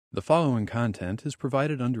The following content is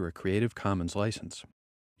provided under a Creative Commons license.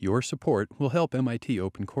 Your support will help MIT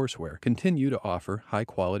OpenCourseware continue to offer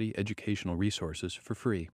high-quality educational resources for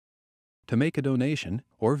free. To make a donation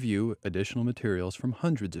or view additional materials from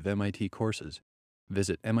hundreds of MIT courses,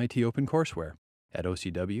 visit MIT OpenCourseware at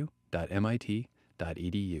ocw.mit.edu.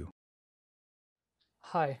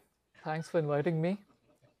 Hi, thanks for inviting me.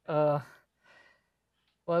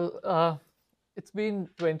 It's been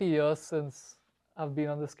 20 years since I've been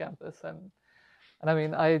on this campus, and I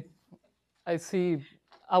mean, I see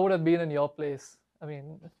I would have been in your place. I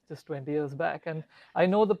mean, just 20 years back, and I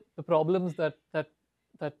know the problems that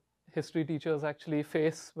history teachers actually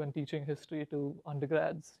face when teaching history to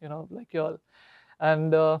undergrads, like y'all.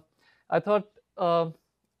 And I thought I'd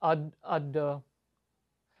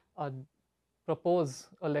propose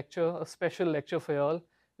a lecture, a special lecture for y'all,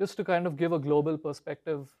 just to kind of give a global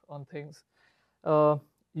perspective on things.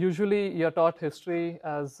 Usually you're taught history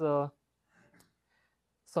as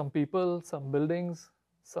some people, some buildings,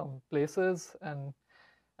 some places, and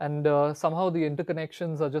somehow the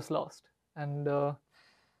interconnections are just lost. And I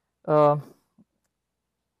can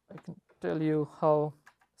tell you how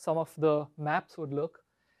some of the maps would look.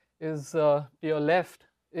 Is to your left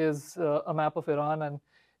is a map of Iran, and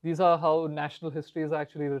these are how national history is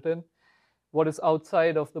actually written. What is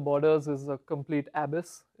outside of the borders is a complete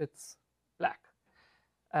abyss. It's black.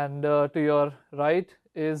 And to your right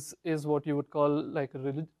is what you would call like a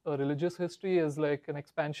religious history, is like an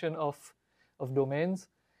expansion of domains,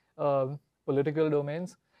 political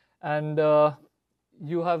domains. And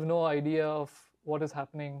you have no idea of what is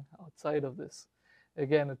happening outside of this.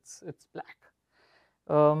 Again, it's black.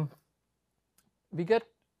 We get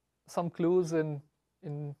some clues in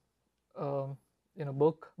a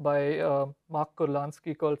book by Mark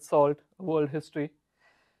Kurlansky called Salt, World History.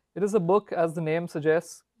 It is a book, as the name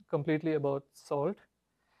suggests, completely about salt.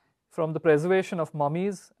 From the preservation of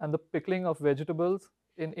mummies and the pickling of vegetables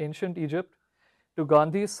in ancient Egypt to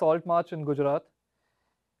Gandhi's salt march in Gujarat,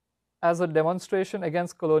 as a demonstration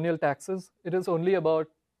against colonial taxes, it is only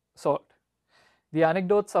about salt. The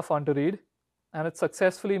anecdotes are fun to read, and it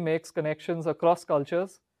successfully makes connections across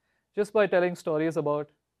cultures just by telling stories about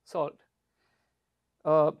salt.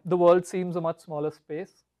 The world seems a much smaller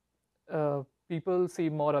space. People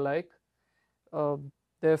seem more alike.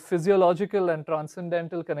 Their physiological and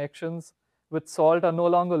transcendental connections with salt are no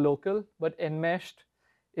longer local, but enmeshed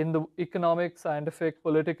in the economic, scientific,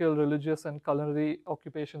 political, religious, and culinary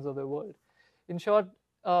occupations of the world. In short,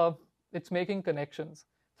 it's making connections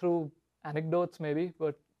through anecdotes maybe,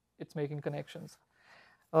 but it's making connections.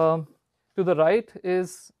 To the right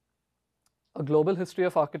is a global history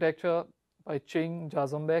of architecture by Ching,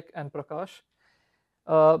 Jazombek, and Prakash,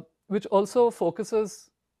 which also focuses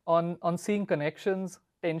on seeing connections,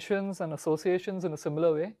 tensions, and associations in a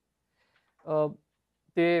similar way.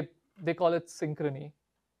 They call it synchrony.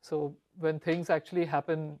 So when things actually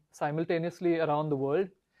happen simultaneously around the world,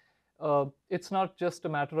 it's not just a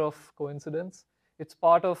matter of coincidence. It's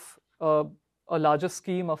part of a larger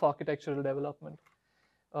scheme of architectural development,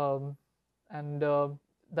 and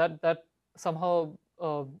that somehow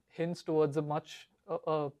hints towards a much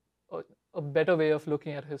a better way of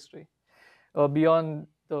looking at history, beyond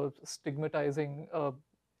the stigmatizing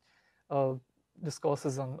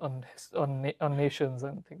discourses on nations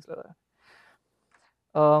and things like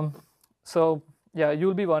that. So yeah,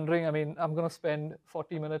 you'll be wondering, I mean, I'm going to spend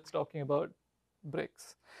 40 minutes talking about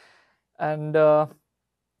bricks. And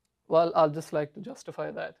well, I'll just like to justify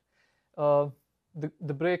that.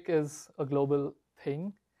 The brick is a global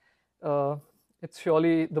thing. It's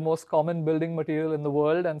surely the most common building material in the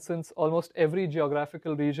world, and since almost every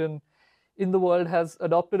geographical region in the world has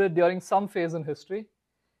adopted it during some phase in history,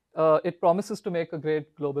 it promises to make a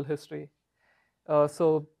great global history.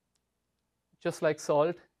 So just like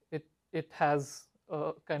salt, it has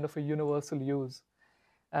a kind of a universal use.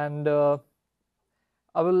 And I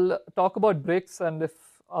will talk about bricks, and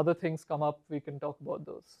if other things come up, we can talk about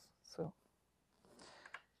those. So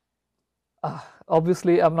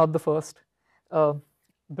obviously, I'm not the first.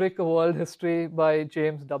 Brick, A World History by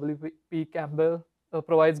James W.P. Campbell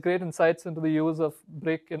provides great insights into the use of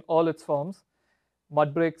brick in all its forms: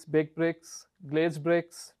 mud bricks, baked bricks, glazed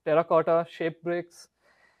bricks, terracotta, shaped bricks,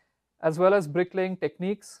 as well as bricklaying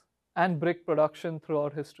techniques and brick production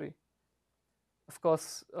throughout history. Of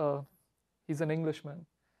course, he's an Englishman,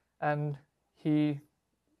 and he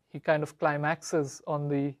kind of climaxes on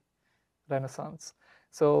the Renaissance.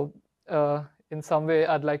 So in some way,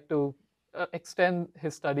 I'd like to extend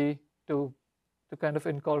his study to kind of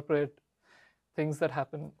incorporate things that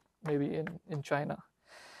happen maybe in China.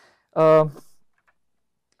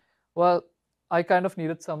 Well, I kind of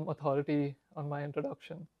needed some authority on my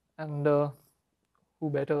introduction, and who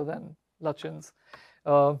better than Lutyens?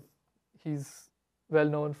 Uh, he's well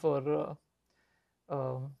known for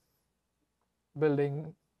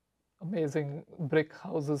building amazing brick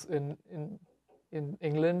houses in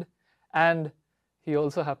England, and he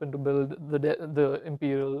also happened to build the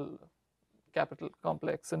imperial capital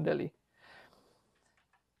complex in Delhi.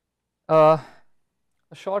 A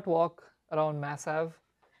short walk around Mass Ave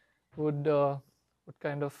would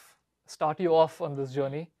kind of start you off on this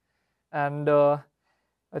journey, and I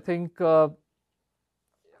think I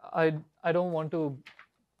don't want to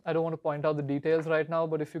point out the details right now,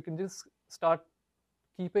 but if you can just start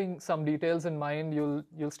keeping some details in mind,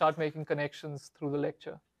 you'll start making connections through the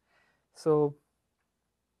lecture. So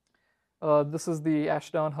this is the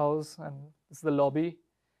Ashdown House, and this is the lobby.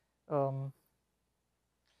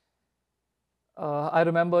 I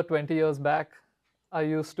remember 20 years back, I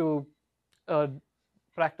used to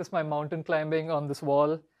practice my mountain climbing on this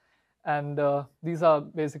wall, and these are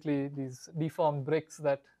basically these deformed bricks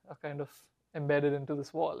that are kind of embedded into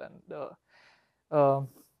this wall, and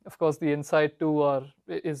of course the inside too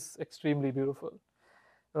is extremely beautiful.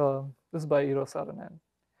 This is by Eero Saarinen.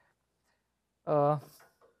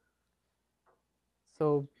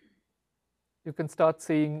 So you can start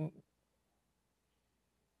seeing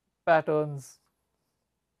patterns,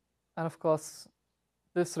 and of course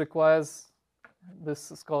this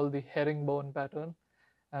is called the herringbone pattern,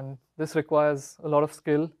 and this requires a lot of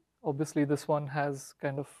skill. Obviously this one has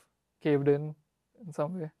kind of caved in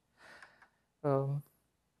some way.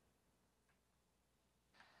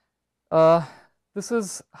 This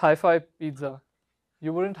is Hi-Fi Pizza.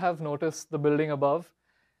 You wouldn't have noticed the building above,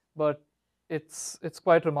 but it's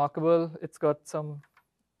quite remarkable. It's got some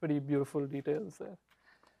pretty beautiful details there,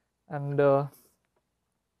 and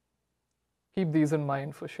keep these in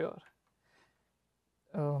mind for sure.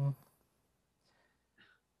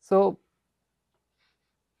 So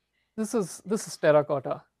this is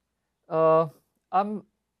terracotta. I'm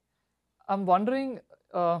wondering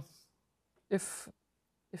if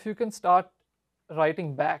you can start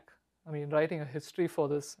writing back. I mean, writing a history for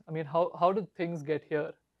this. I mean, how did things get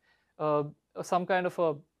here? Some kind of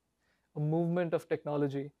a movement of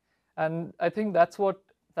technology, and I think that's what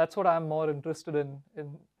I'm more interested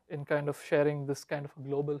in kind of sharing this kind of a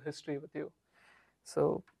global history with you.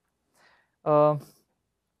 So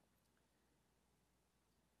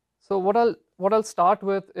what I'll start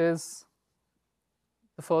with is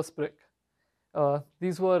the first brick.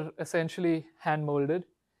 These were essentially hand molded,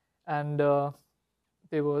 and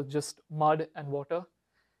they were just mud and water,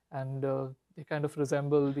 and they kind of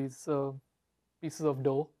resemble these pieces of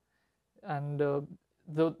dough, and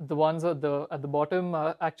the ones at the bottom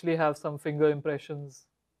actually have some finger impressions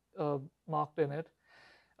marked in it.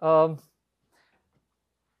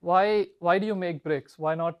 Why do you make bricks?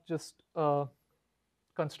 Why not just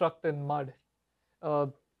construct in mud?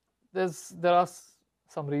 There are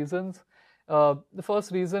some reasons. The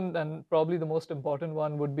first reason, and probably the most important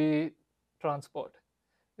one, would be transport.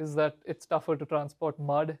 Is that it's tougher to transport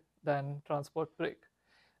mud than transport brick.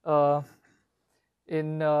 As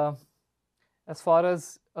far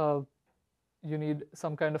as you need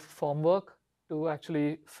some kind of formwork to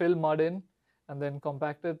actually fill mud in and then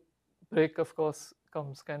compact it, brick of course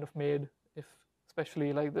comes kind of made,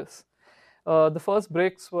 especially like this. The first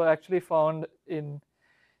bricks were actually found in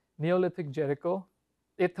Neolithic Jericho,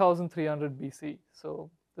 8,300 BC. So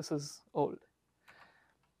this is old.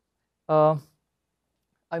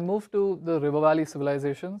 I moved to the River Valley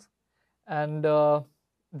civilizations and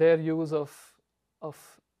their use of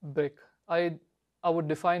brick. I would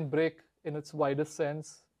define brick in its widest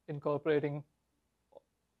sense, incorporating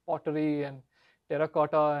pottery and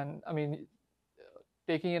terracotta, and I mean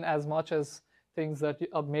taking in as much as things that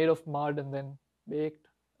are made of mud and then baked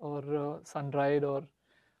or sun dried or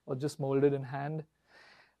just molded in hand.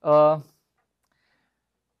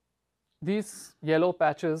 These yellow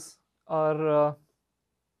patches are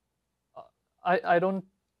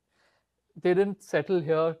they didn't settle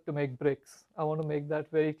here to make bricks. I want to make that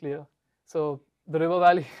very clear. So the River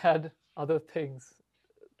Valley had other things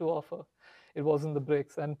to offer. It wasn't the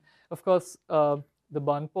bricks. And of course, the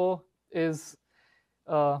banpo is,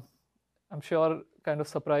 I'm sure, kind of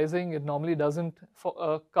surprising. It normally doesn't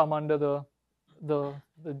come under the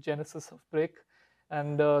genesis of brick.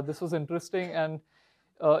 And this was interesting. And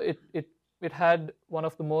it had one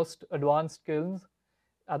of the most advanced kilns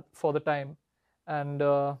for the time. And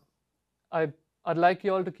I'd like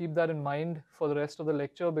you all to keep that in mind for the rest of the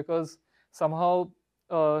lecture, because somehow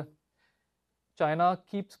China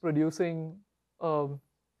keeps producing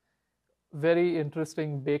very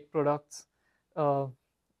interesting baked products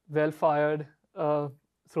well fired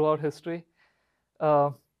throughout history,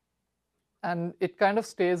 uh, and it kind of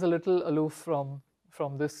stays a little aloof from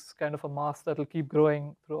this kind of a mass that will keep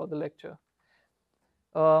growing throughout the lecture.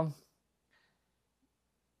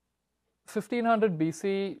 1500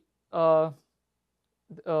 BC, uh,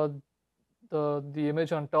 uh, the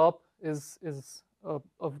image on top is a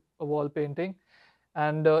wall painting,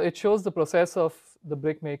 and it shows the process of the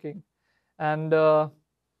brick making, and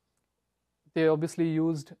they obviously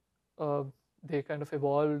used they kind of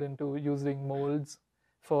evolved into using molds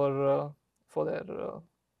for for their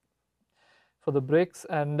for the bricks,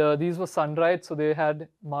 and these were sun dried, so they had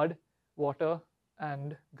mud, water,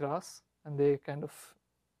 and grass, and they kind of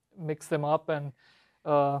mix them up and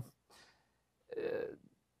uh,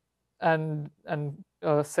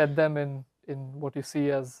 set them in what you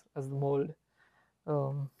see as the mold.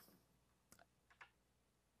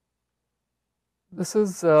 This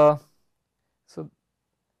is so.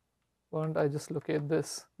 Why don't I just locate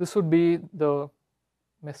this? This would be the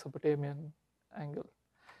Mesopotamian angle.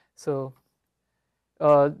 So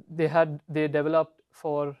they developed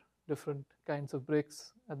 4 different kinds of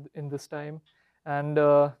bricks in this time, and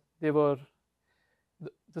they were.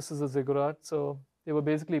 This is a ziggurat, so they were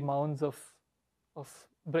basically mounds of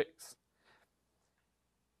bricks.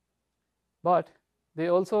 But they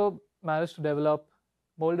also managed to develop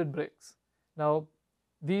molded bricks. Now,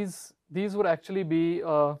 these would actually be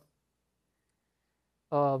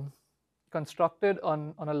constructed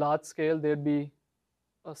on a large scale. They'd be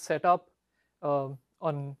set up on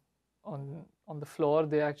the floor.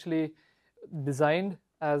 They actually designed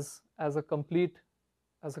as a complete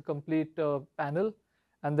panel,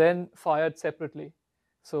 and then fired separately.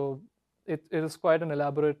 So it is quite an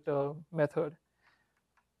elaborate method.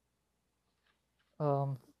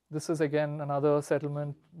 This is again another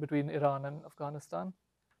settlement between Iran and Afghanistan.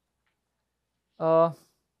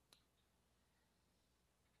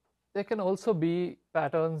 There can also be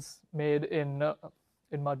patterns made in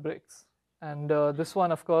mud bricks, and this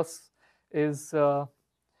one, of course, is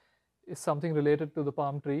something related to the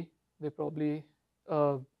palm tree. They probably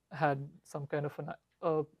had some kind of an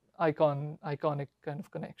iconic kind of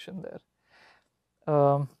connection there,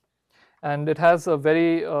 and it has a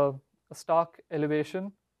very a stark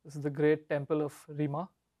elevation. This is the great temple of Rima,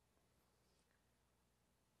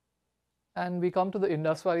 and we come to the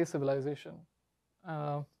Indus Valley civilization.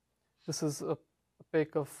 This is a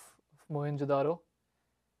pic of Mohenjo-daro.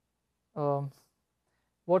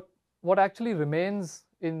 What actually remains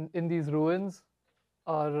in these ruins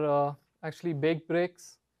are actually baked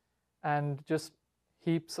bricks and just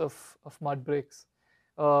heaps of mud bricks.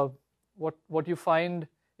 What you find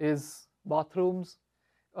is bathrooms,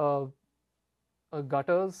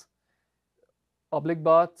 gutters, public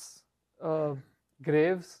baths,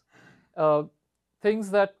 graves,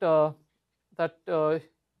 things that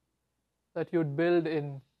you'd build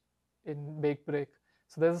in baked brick.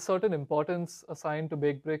 So there's a certain importance assigned to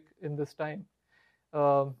baked brick in this time,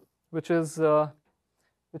 which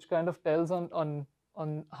kind of tells on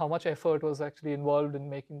how much effort was actually involved in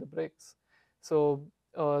making the bricks. So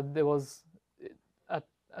there was at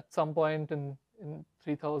some point in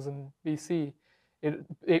 3000 BC,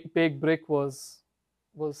 baked brick was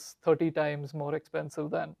 30 times more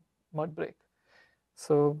expensive than mud brick.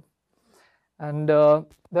 So, and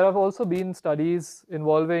there have also been studies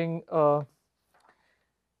involving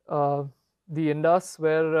the Indus,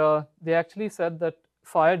 where they actually said that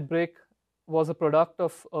fired brick was a product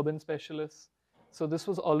of urban specialists. So this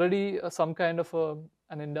was already some kind of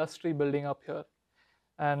an industry building up here,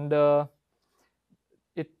 and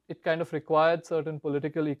it kind of required certain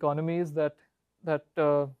political economies that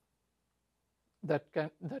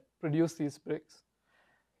produce these bricks.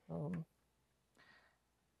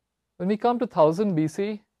 When we come to 1000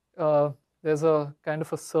 BC, there's a kind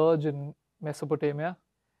of a surge in Mesopotamia,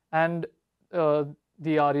 and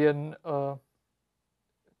the Aryan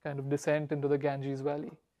kind of descent into the Ganges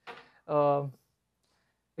Valley.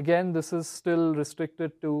 Again, this is still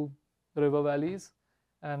restricted to the river valleys,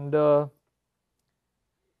 and though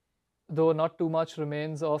not too much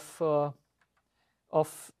remains of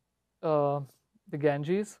the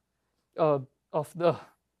Ganges, of the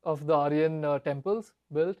Aryan temples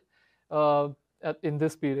built in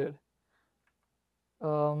this period.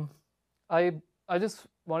 I just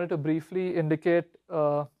wanted to briefly indicate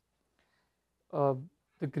the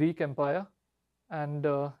Greek Empire and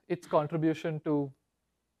its contribution to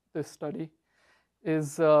this study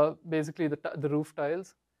is basically the roof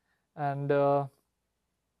tiles, and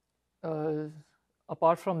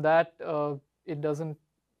apart from that, it doesn't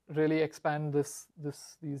really expand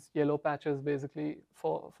these yellow patches basically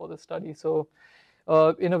for the study. So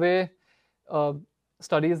in a way,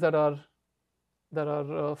 studies that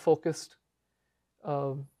are focused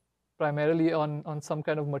primarily on some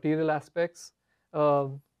kind of material aspects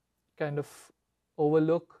kind of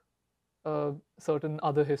overlook certain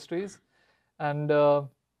other histories, and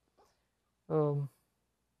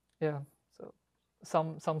yeah, so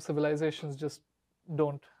some civilizations just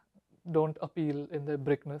don't appeal in their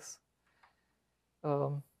brickness.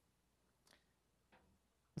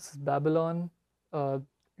 This is Babylon. The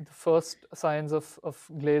first signs of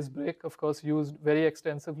glazed brick, of course, used very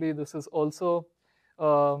extensively. This is also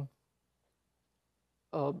uh,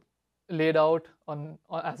 laid out on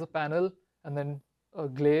as a panel, and then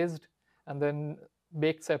glazed, and then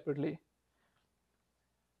baked separately.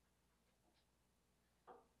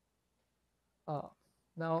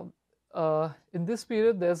 Now, in this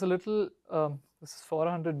period, there's a little. This is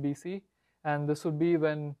 400 BC, and this would be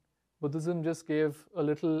when Buddhism just gave a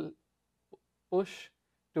little push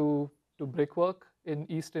to brickwork in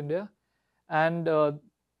East India, and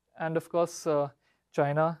of course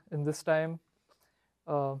China in this time.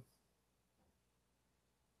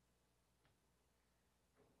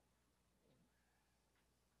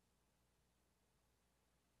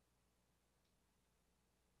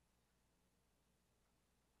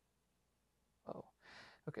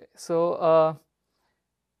 Okay, so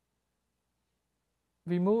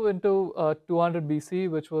we move into 200 BC,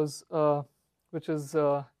 which is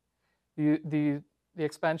the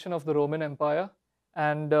expansion of the Roman Empire,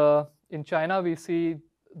 and in China we see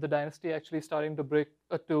the dynasty actually starting to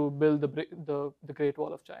build the Great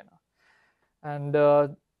Wall of China, and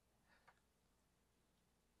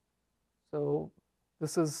so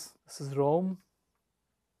this is Rome.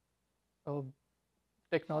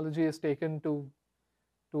 Technology is taken to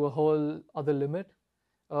a whole other limit.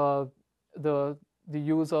 The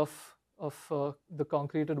use of the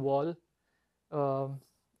concreted wall,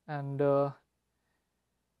 and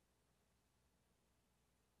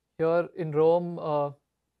here in Rome,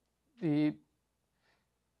 the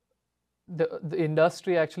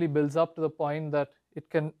industry actually builds up to the point that it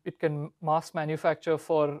can mass manufacture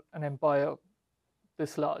for an empire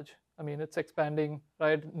this large. I mean, it's expanding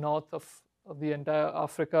right north of the entire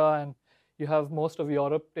Africa, and you have most of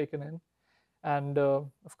Europe taken in, and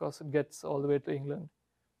of course it gets all the way to England.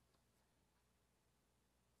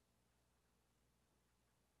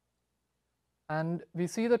 And we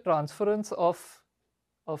see the transference of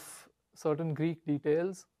certain Greek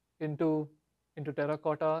details into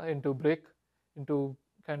terracotta, into brick, into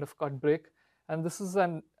kind of cut brick. And this is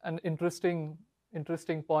an interesting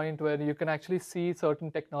point where you can actually see certain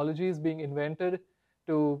technologies being invented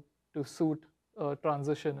to suit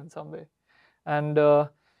transition in some way. And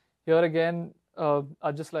here again,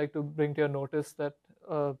 I'd just like to bring to your notice that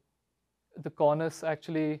the cornice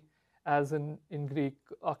actually, as in Greek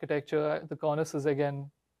architecture, the cornice is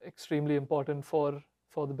again extremely important for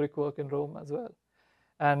the brickwork in Rome as well.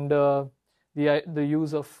 And the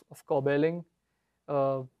use of corbelling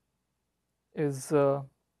is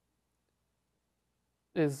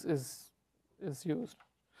used.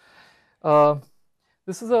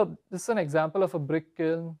 This is an example of a brick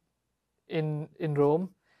kiln in Rome.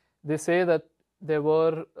 They say that there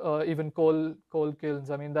were even coal kilns.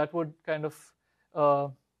 I mean, that would kind of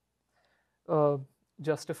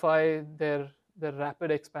justify their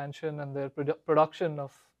rapid expansion and their production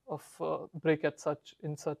of brick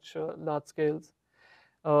in such large scales.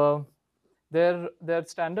 Their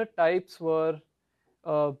standard types were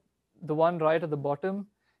the one right at the bottom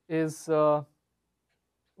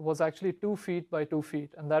was actually 2 feet by 2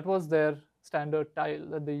 feet, and that was their standard tile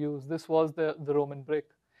that they used. This was the Roman brick,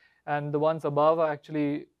 and the ones above are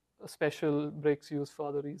actually special bricks used for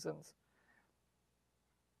other reasons.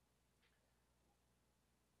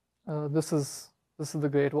 This is the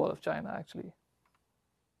Great Wall of China actually.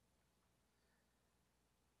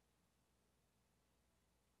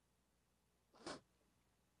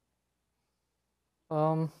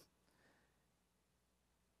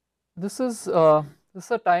 This is a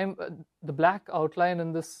time. The black outline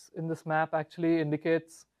in this map actually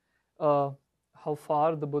indicates how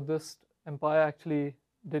far the Buddhist empire actually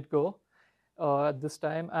did go at this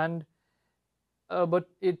time, and but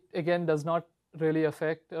it again does not really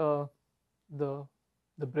affect the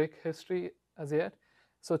brick history as yet.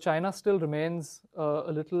 So China still remains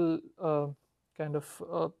a little kind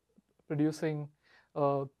of producing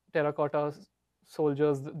terracotta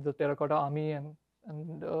soldiers, the terracotta army, and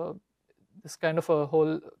this kind of a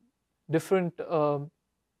whole different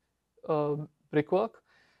brickwork,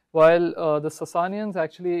 while the Sasanians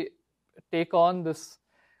actually take on this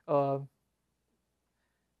uh,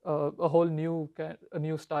 a whole new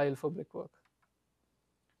style for brickwork.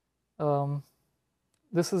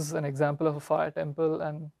 This is an example of a fire temple,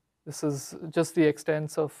 and this is just the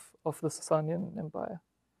extents of the Sasanian Empire.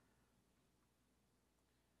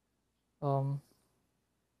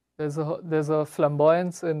 There's a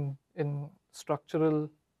flamboyance in structural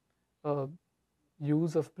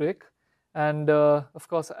use of brick, and of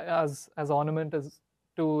course, as ornament as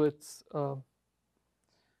too,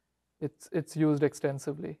 it's used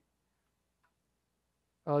extensively.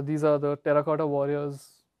 These are the terracotta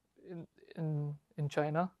warriors in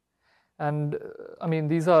China, and I mean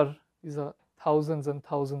these are thousands and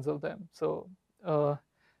thousands of them. So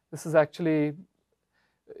this is actually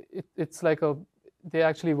it's like they're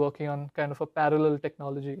actually working on kind of a parallel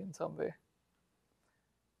technology in some way.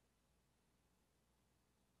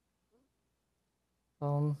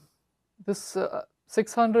 This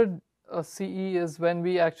 600 CE is when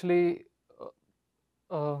we actually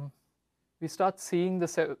we start seeing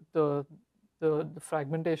the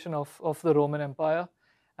fragmentation of the Roman Empire,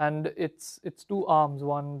 and it's two arms,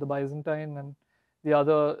 one the Byzantine and the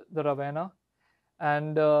other the Ravenna,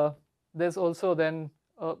 and there's also then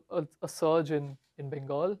a surge in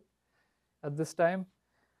Bengal at this time.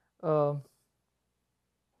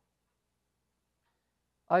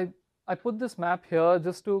 I put this map here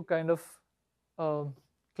just to kind of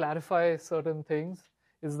clarify certain things,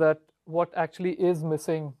 is that what actually is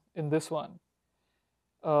missing in this one.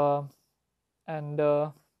 So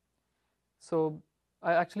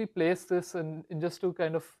I actually placed this in just to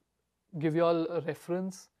kind of give you all a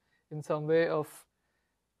reference in some way of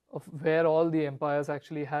where all the empires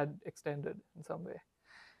actually had extended in some way.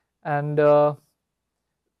 And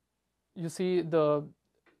you see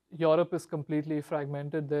Europe is completely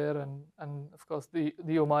fragmented there, and of course the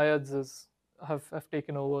Umayyads have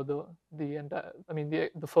taken over the entire, I mean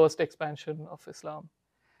the first expansion of Islam,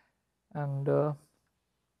 and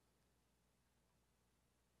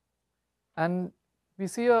we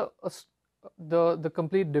see the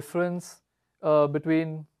complete difference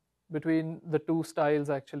between the two styles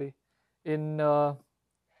actually. To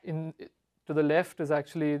the left is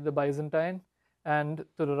actually the Byzantine, and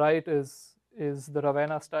to the right is the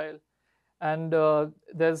Ravenna style, and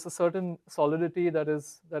there's a certain solidity that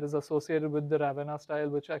is associated with the Ravenna style,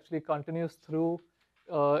 which actually continues through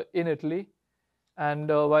in Italy, and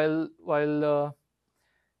while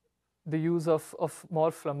the use of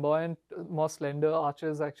more flamboyant, more slender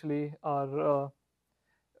arches actually are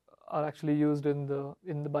actually used in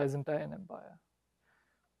the Byzantine Empire.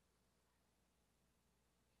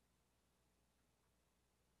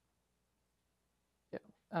 Yeah,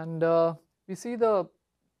 and we see the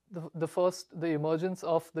emergence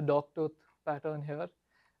of the dogtooth pattern here.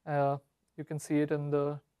 You can see it in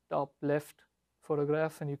the top left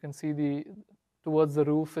photograph, and you can see towards the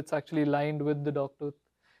roof, it's actually lined with the dogtooth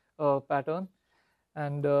pattern,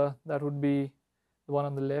 and that would be the one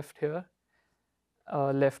on the left here,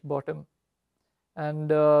 left bottom.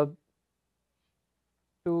 And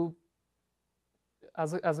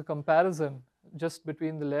as a comparison, just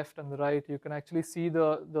between the left and the right, you can actually see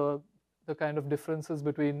the kind of differences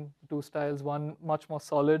between the two styles. One much more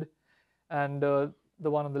solid, and the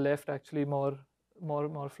one on the left actually more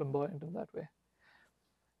flamboyant in that way.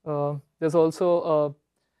 There's also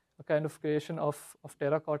a kind of creation of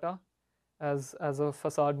terracotta as a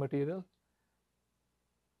facade material.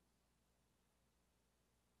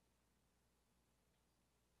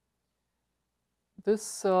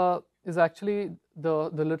 This is actually the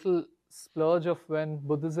little splurge of when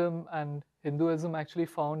Buddhism and Hinduism actually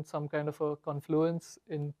found some kind of a confluence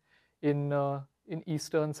in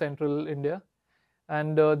eastern central India,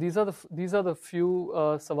 and these are the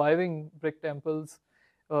few surviving brick temples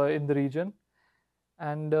in the region,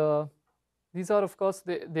 and these are, of course,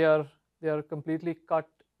 they are completely cut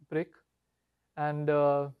brick, and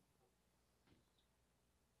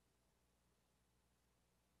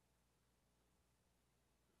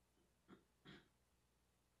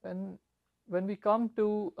when we come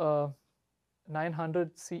to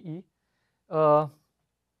 900 CE,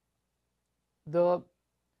 the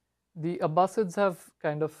Abbasids have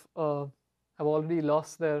kind of have already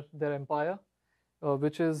lost their empire,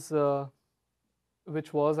 which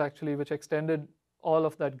extended all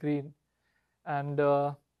of that green, and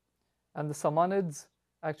the Samanids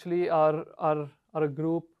actually are a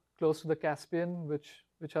group close to the Caspian,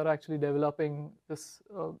 which are actually developing this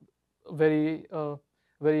very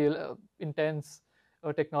intense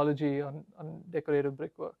technology on decorative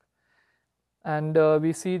brickwork. And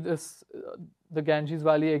we see this the Ganges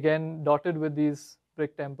Valley again dotted with these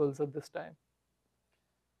brick temples at this time.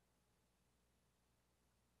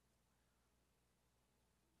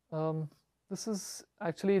 This is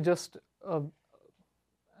actually just an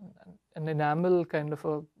enamel kind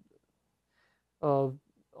of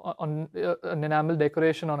an enamel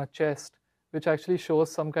decoration on a chest, which actually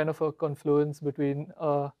shows some kind of a confluence between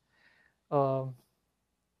uh, the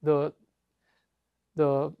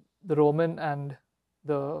the Roman and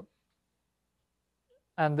the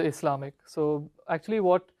Islamic. So actually,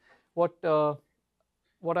 what what I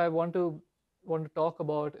want to talk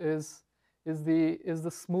about is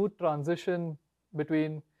the smooth transition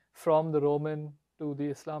between from the Roman to the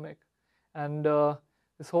Islamic, and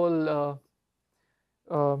this whole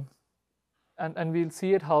uh, and we'll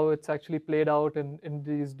see it how it's actually played out in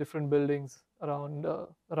these different buildings around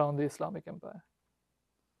the Islamic Empire.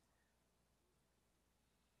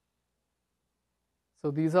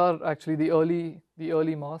 So these are actually the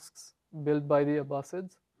early mosques built by the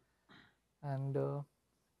Abbasids, and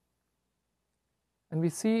we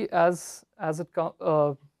see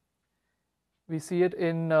we see it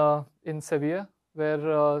in Sevilla,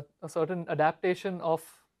 where a certain adaptation of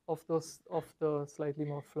the slightly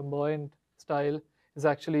more flamboyant style is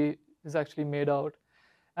actually made out,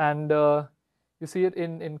 and you see it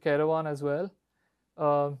in Caravan as well.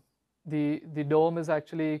 Uh, the dome is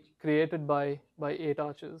actually created by 8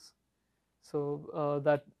 arches, so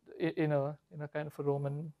that in a kind of a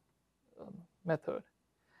Roman method.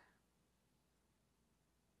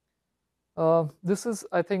 This is,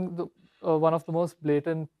 I think, one of the most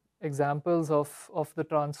blatant examples of the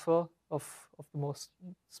transfer of the most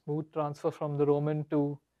smooth transfer from the Roman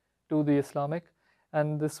to the Islamic,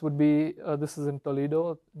 and this is in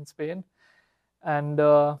Toledo in Spain, and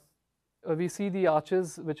we see the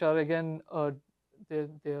arches, which are again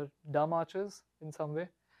they're dumb arches in some way,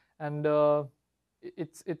 and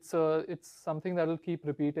it's something that will keep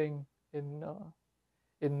repeating in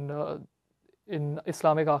in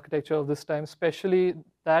Islamic architecture of this time, especially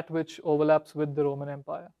that which overlaps with the Roman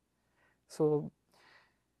Empire. So,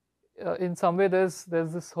 in some way, there's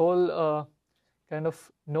this whole kind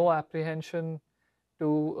of no apprehension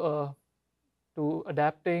to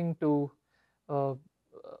adapting, to uh,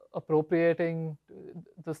 appropriating.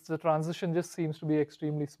 The transition just seems to be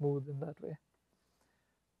extremely smooth in that way.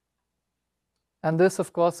 And this,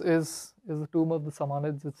 of course, is the tomb of the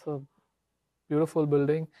Samanids. It's a beautiful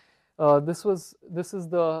building. This is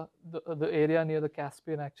the area near the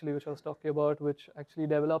Caspian, actually, which I was talking about, which actually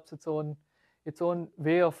develops its own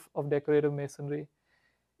way of decorative masonry.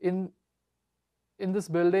 In this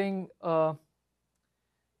building, the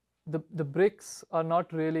bricks are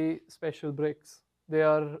not really special bricks.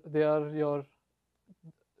 They're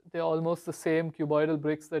almost the same cuboidal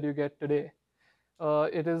bricks that you get today.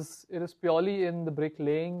 It is purely in the brick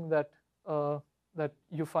laying that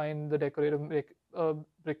you find the decorative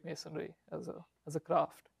brick masonry as a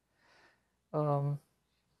craft.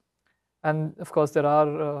 And of course, there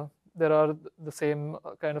are the same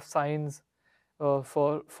kind of signs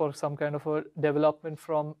for some kind of a development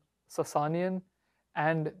from Sasanian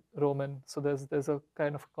and Roman. So there's a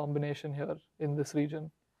kind of combination here in this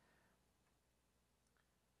region.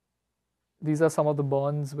 These are some of the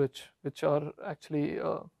bonds which are actually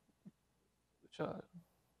which are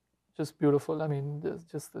just beautiful. I mean, there's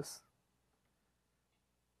just this,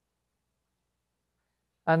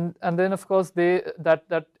 and then of course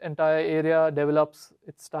that entire area develops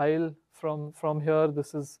its style from here.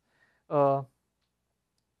 This is a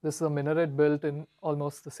minaret built in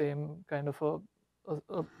almost the same kind of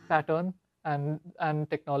a pattern and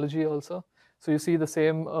technology also. So you see the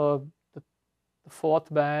same the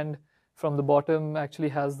fourth band from the bottom actually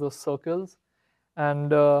has those circles,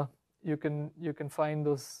 and you can find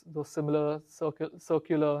those similar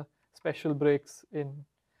circular special breaks in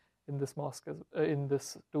this mosque in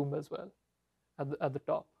this tomb as well at the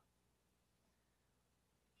top.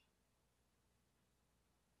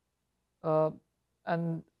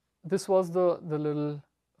 And this was the little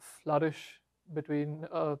flourish between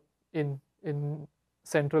in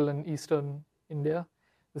central and eastern India.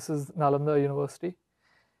 This is Nalanda University.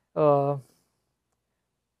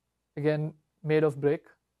 Again, made of brick,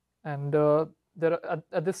 and there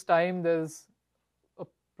at this time there's a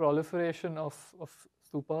proliferation of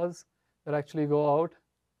stupas that actually go out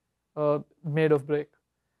made of brick.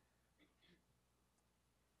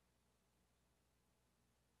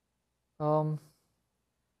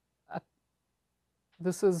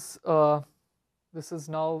 This is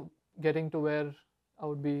now getting to where I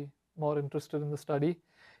would be more interested in the study,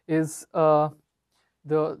 is the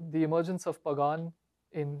emergence of Pagan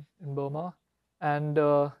in Burma, and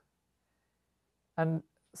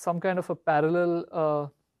some kind of a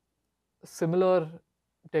parallel similar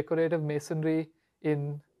decorative masonry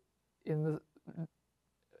in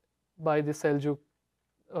by the Seljuk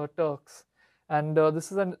Turks. And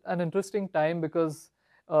this is an interesting time because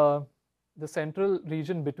the central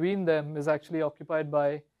region between them is actually occupied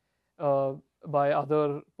uh, by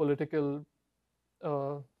other political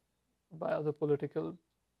uh,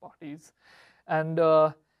 parties, and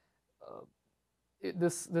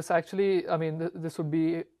this actually, I mean, this would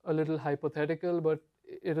be a little hypothetical, but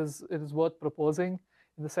it is worth proposing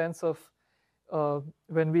in the sense of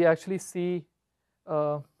when we actually see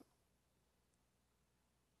uh,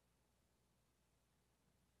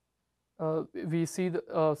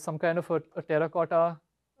 some kind of a terracotta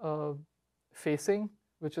uh, facing,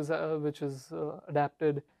 which is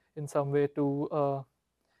adapted in some way uh,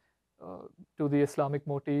 to the Islamic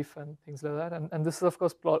motif and things like that. And this is of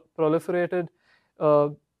course proliferated uh,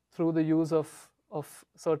 through the use of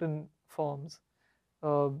certain forms.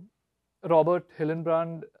 Uh, Robert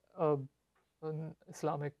Hillenbrand, an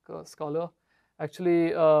Islamic scholar,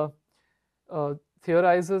 actually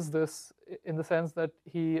theorizes this in the sense that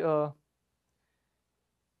he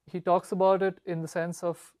talks about it in the sense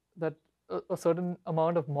of that a certain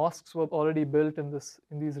amount of mosques were already built in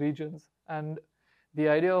these regions, and the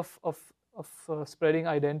idea of spreading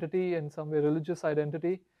identity in some way, religious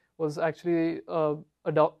identity, was actually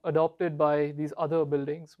adopted by these other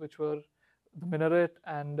buildings, which were the minaret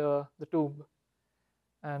and the tomb.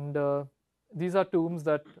 And these are tombs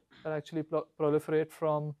that actually proliferate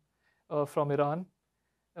from Iran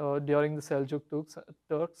during the Seljuk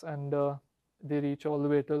Turks, and they reach all the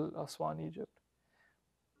way till Aswan, Egypt.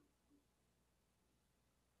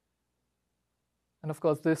 And of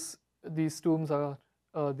course, these tombs are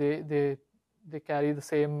they carry the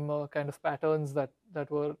same kind of patterns that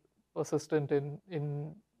were persistent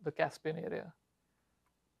in the Caspian area.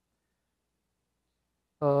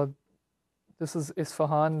 This is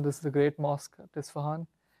Isfahan. This is the Great Mosque at Isfahan,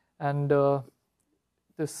 and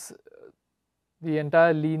this the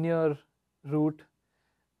entire linear route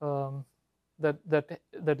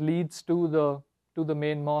that leads to the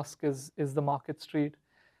main mosque is the market street,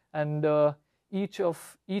 and each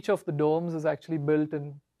of the domes is actually built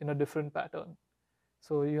in a different pattern.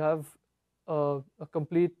 So you have a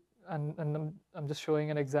complete, and I'm just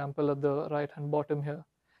showing an example at the right hand bottom here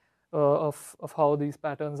of how these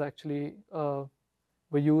patterns actually were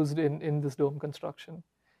used in this dome construction,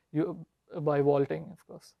 by vaulting, of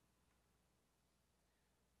course.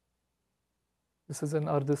 This is in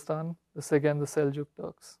Ardistan. This is again the Seljuk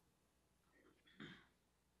Turks.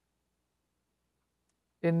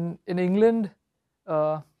 In England,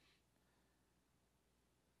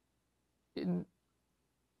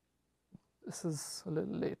 this is a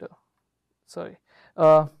little later. Sorry.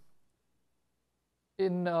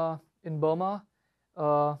 In Burma,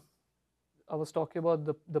 I was talking about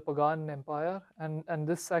the Pagan Empire, and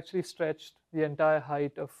this actually stretched the entire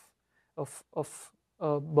height of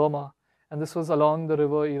Burma, and this was along the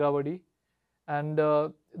river Irrawaddy, and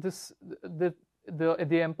the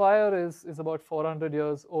empire is about 400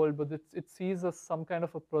 years old, but it sees as some kind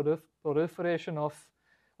of a proliferation of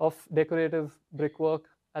decorative brickwork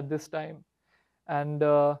at this time, and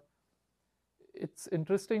it's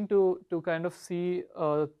interesting to kind of see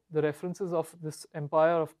the references of this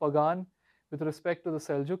empire of Pagan with respect to the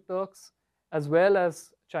Seljuk Turks as well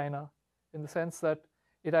as China, in the sense that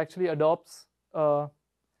it actually adopts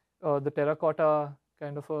the terracotta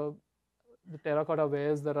kind of the terracotta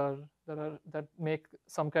wares that make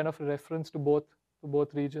some kind of reference to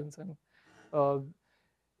both regions. And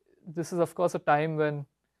this is of course a time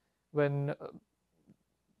when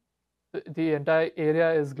the entire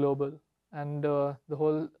area is global, and the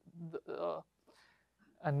whole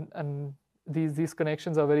and these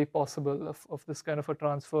connections are very possible of this kind of a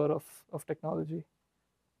transfer of technology.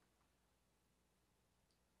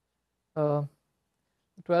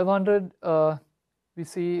 1200, we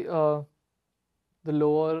see the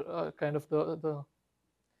lower kind of the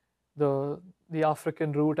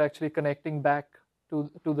African route actually connecting back to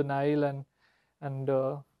the Nile, and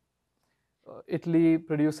Italy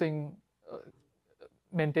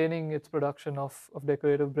maintaining its production of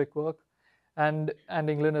decorative brickwork, and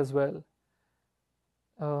England as well.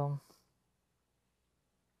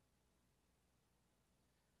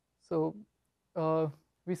 So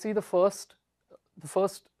we see the first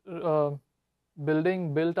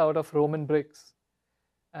building built out of Roman bricks,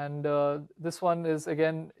 and this one is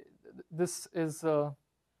again this is a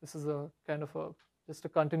kind of just a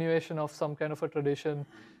continuation of some kind of a tradition,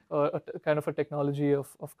 a kind of a technology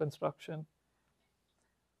of construction.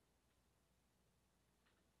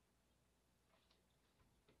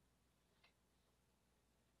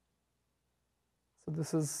 So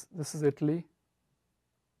this is Italy.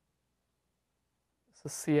 So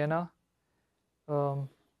Siena.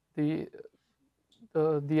 The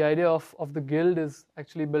the idea of the guild is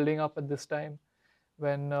actually building up at this time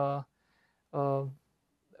when uh,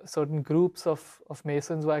 certain groups of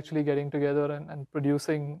masons were actually getting together and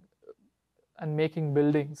producing and making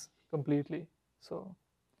buildings completely. So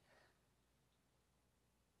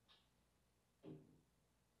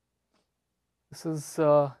this is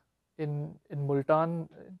in Multan,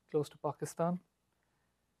 close to Pakistan,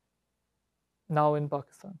 now in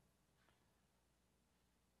Pakistan.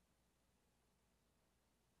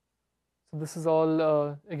 So this is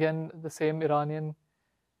all again the same Iranian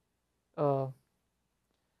uh,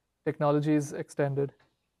 technologies extended.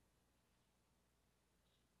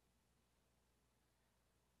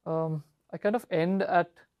 I kind of end at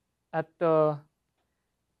uh,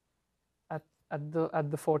 at the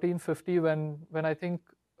 1450 when I think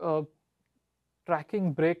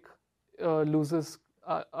tracking brick loses.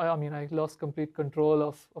 I mean, I lost complete control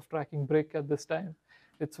of tracking brick at this time.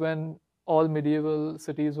 It's when all medieval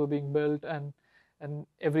cities were being built, and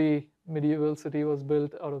every medieval city was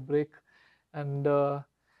built out of brick, and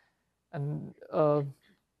and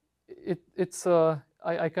it's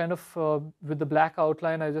I kind of with the black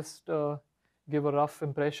outline I just give a rough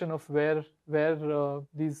impression of where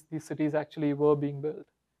these cities actually were being built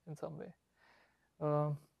in some way.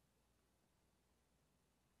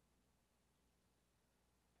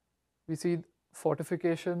 We see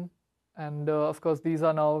fortification, and of course these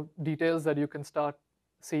are now details that you can start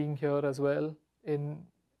seeing here as well in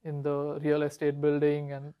the real estate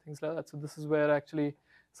building and things like that. So this is where actually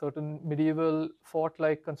certain medieval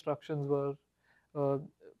fort-like constructions were uh,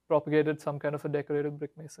 propagated some kind of a decorative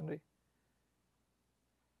brick masonry.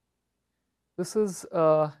 This is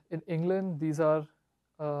in England.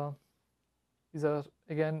 Uh, these are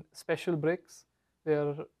again special bricks. They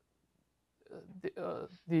are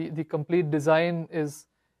the complete design is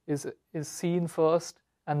seen first,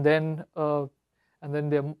 and then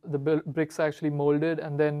the bricks are actually molded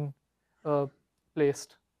and then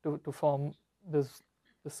placed to form this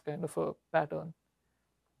kind of a pattern.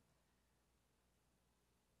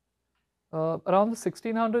 Around the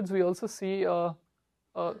 1600s, we also see a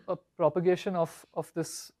propagation of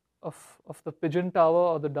the pigeon tower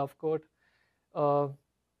or the dovecote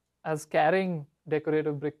as carrying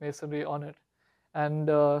decorative brick masonry on it, and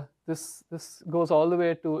this goes all the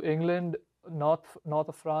way to England, north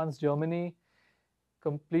of France, Germany,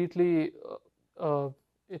 completely.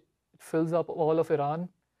 It fills up all of Iran.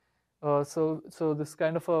 So this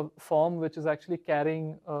kind of a form, which is actually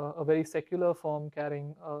carrying a very secular form,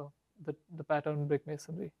 carrying the pattern brick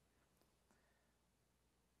masonry.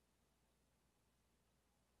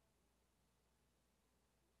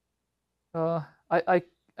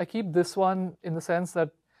 I keep this one in the sense that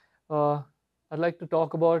I'd like to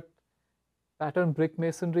talk about pattern brick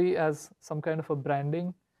masonry as some kind of a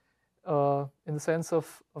branding, in the sense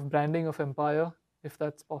of branding of empire, if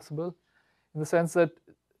that's possible, in the sense that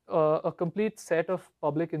a complete set of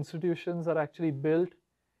public institutions are actually built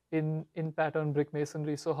in pattern brick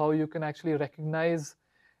masonry. So how you can actually recognize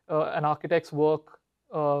an architect's work.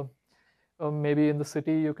 Maybe in the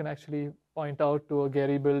city you can actually point out to a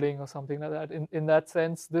Gehry building or something like that. In that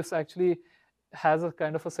sense, this actually has a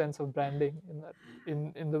kind of a sense of branding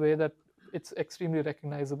in the way that it's extremely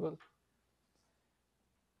recognizable.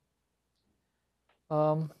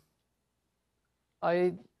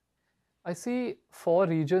 I see 4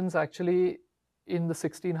 regions actually in the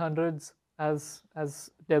 1600s as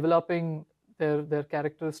developing their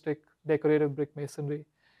characteristic decorative brick masonry.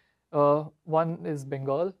 One is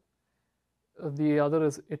Bengal, the other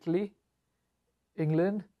is Italy,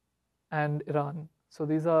 England, and Iran. So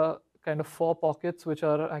these are kind of 4 pockets which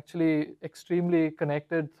are actually extremely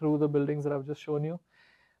connected through the buildings that I've just shown you.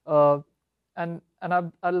 And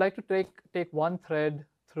I'd like to take one thread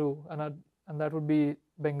through, and that would be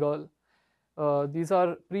Bengal. These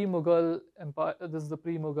are pre-Mughal empire. This is the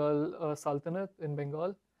pre-Mughal Sultanate in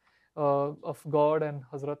Bengal of God and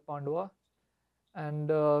Hazrat Pandwa, and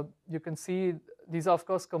you can see these are of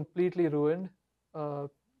course completely ruined.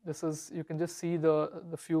 You can just see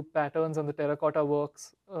the few patterns and the terracotta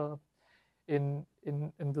works in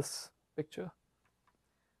this picture.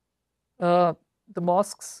 The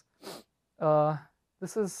mosques.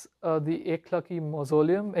 This is the Ekhlaki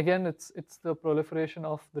mausoleum. Again, it's the proliferation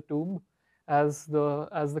of the tomb as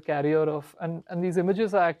the carrier of, and these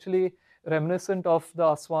images are actually reminiscent of the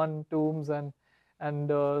Aswan tombs and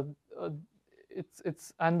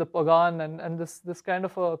it's and the Pagan and this kind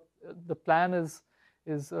of the plan is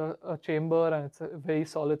a chamber, and it's a very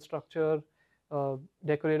solid structure,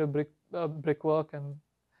 decorative brickwork, and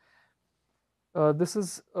This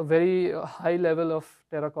is a very high level of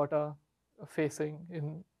terracotta facing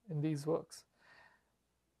in these works.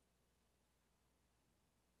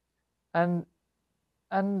 And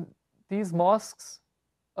these mosques,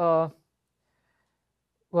 uh,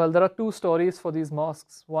 well, there are two stories for these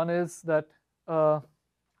mosques. One is that uh,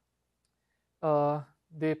 uh,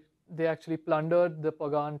 they they actually plundered the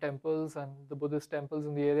pagan temples and the Buddhist temples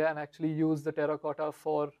in the area and actually used the terracotta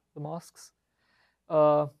for the mosques.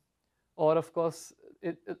 Uh, or of course,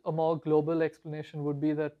 a more global explanation would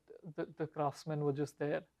be that the craftsmen were just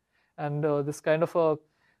there, and this kind of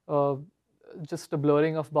uh, just a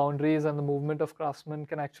blurring of boundaries and the movement of craftsmen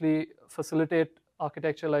can actually facilitate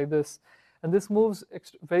architecture like this. And this moves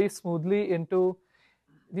very smoothly into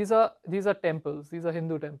these are temples, these are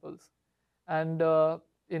Hindu temples, and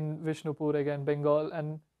in Vishnupur again, Bengal,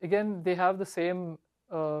 and again they have the same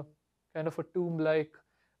kind of a tomb-like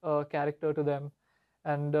character to them,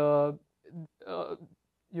 and uh,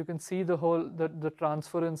 you can see the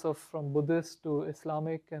transference of from Buddhist to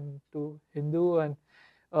Islamic and to Hindu, and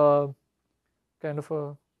uh, kind of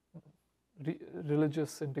a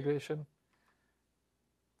religious integration.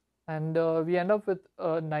 And we end up with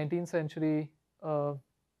a 19th century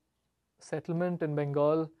settlement in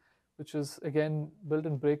Bengal, which is again built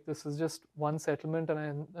in brick. This is just one settlement,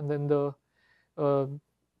 and then uh,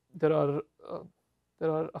 there are uh,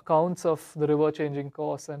 there are accounts of the river changing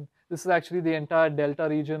course, and this is actually the entire delta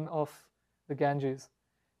region of the Ganges.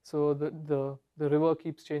 So the river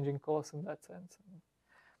keeps changing course in that sense.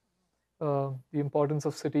 The importance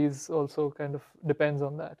of cities also kind of depends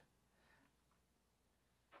on that.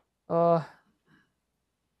 Uh,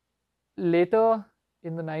 Later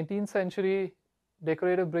in the 19th century,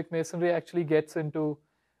 decorative brick masonry actually gets into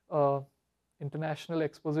international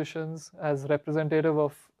expositions as representative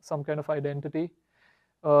of some kind of identity.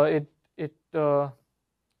 Uh, it it uh,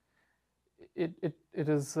 it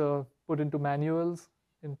is put into manuals,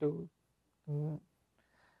 into mm,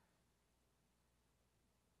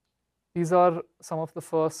 these are some of the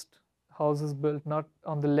first houses built. Not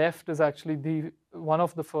on the left is actually the one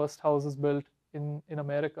of the first houses built in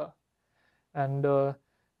America, and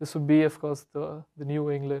this would be, of course, the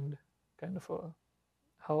New England kind of a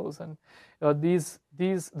house. And these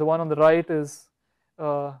the one on the right is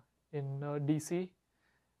in DC.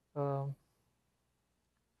 Um,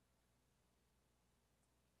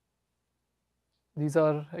 these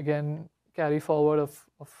are again carry forward of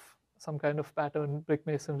some kind of pattern brick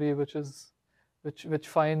masonry, which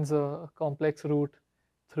finds a complex route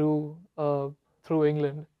through through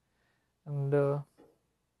England. And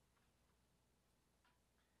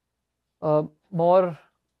uh, more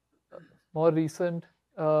more recent,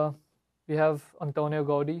 we have Antonio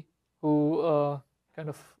Gaudi, who kind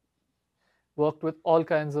of worked with all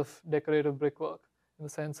kinds of decorative brickwork in the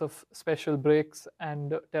sense of special bricks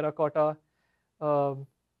and terracotta, um,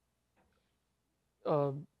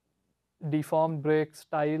 uh, deformed bricks,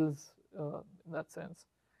 tiles, in that sense.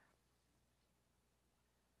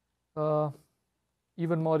 Uh,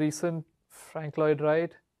 Even more recent, Frank Lloyd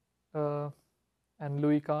Wright uh, and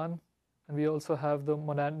Louis Kahn, and we also have the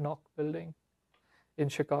Monadnock building in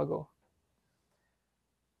Chicago.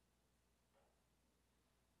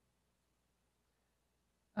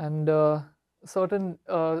 And certain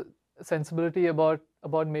sensibility about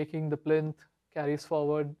making the plinth carries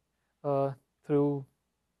forward uh, through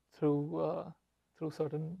through through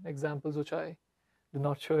certain examples which I do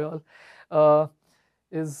not show you all.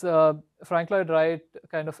 Is Frank Lloyd Wright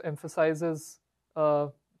kind of emphasizes uh,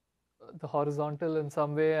 the horizontal in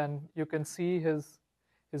some way, and you can see his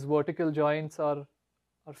vertical joints are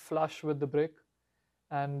flush with the brick,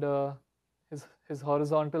 and his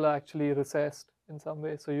horizontal are actually recessed in some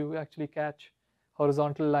way, so you actually catch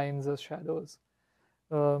horizontal lines as shadows.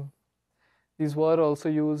 Um, these were also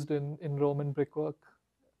used in Roman brickwork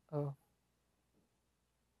uh,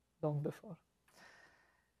 long before.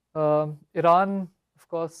 Iran, of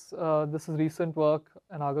course, this is recent work,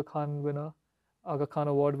 an Aga Khan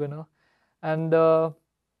Award winner, and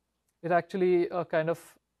it actually kind of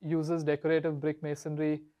uses decorative brick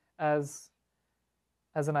masonry as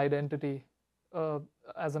an identity, uh,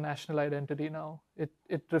 as a national identity now.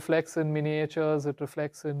 It reflects in miniatures, it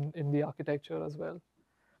reflects in the architecture as well.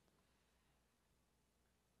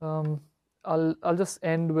 Um, I'll just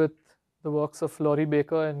end with the works of Laurie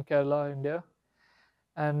Baker in Kerala, India,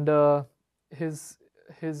 and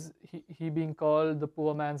he being called the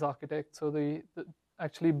poor man's architect. So the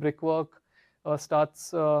actually brickwork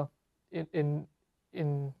starts in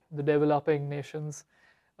the developing nations,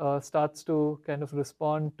 starts to kind of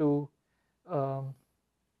respond to um,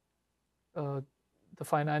 uh, the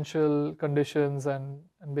financial conditions and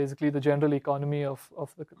basically the general economy of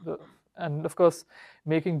the and of course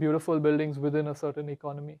making beautiful buildings within a certain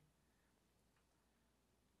economy.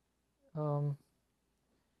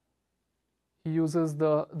 He uses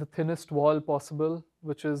the thinnest wall possible,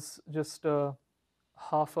 which is just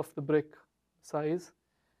half of the brick size,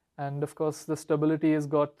 and of course the stability is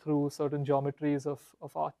got through certain geometries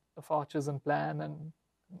of arches and plan and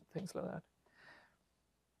things like that.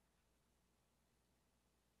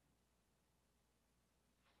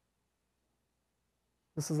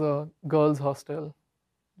 This is a girls' hostel.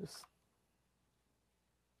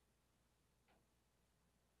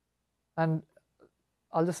 And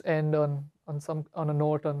I'll just end on a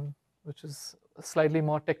note which is slightly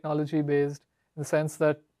more technology based, in the sense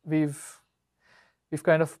that we've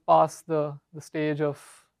kind of passed the stage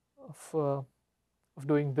of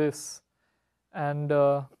doing this, and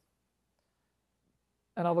our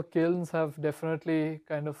kilns have definitely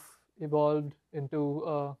kind of evolved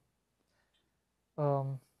into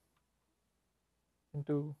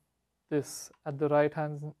this. At the right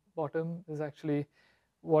hand bottom is actually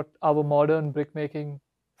what our modern brickmaking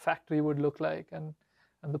factory would look like, and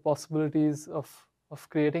the possibilities of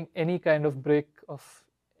creating any kind of brick of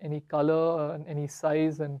any color and any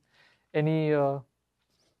size and any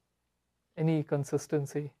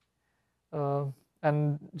consistency,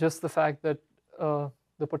 and just the fact that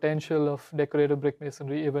the potential of decorative brick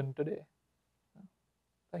masonry even today.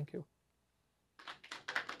 Thank you.